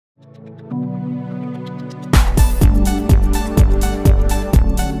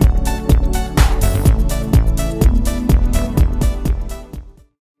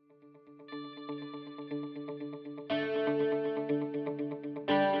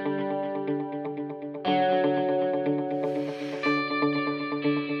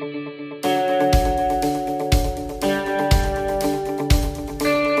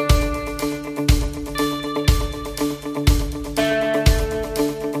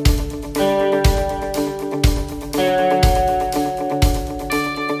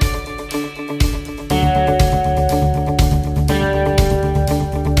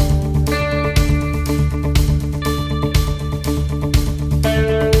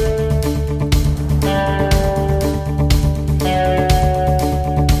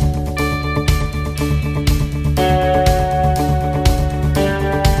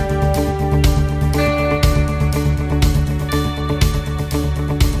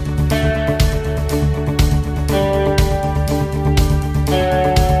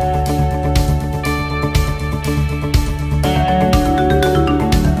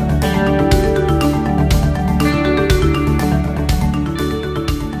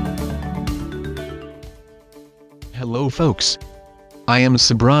Hello folks. I am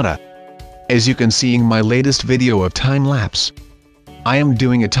Subrata. As you can see in my latest video of time-lapse, I am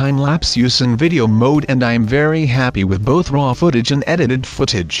doing a time-lapse use in video mode and I am very happy with both raw footage and edited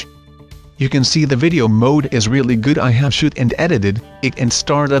footage. You can see the video mode is really good. I have shoot and edited it and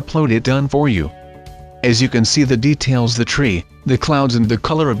start upload it done for you. As you can see the details, the tree, the clouds and the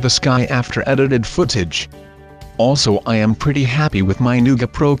color of the sky after edited footage. Also I am pretty happy with my new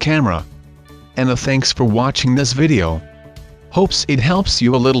GoPro camera. And thanks for watching this video. Hopes it helps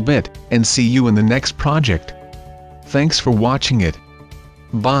you a little bit, and see you in the next project. Thanks for watching it.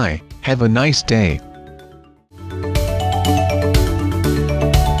 Bye, have a nice day.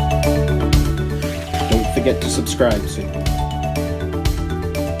 Don't forget to subscribe soon.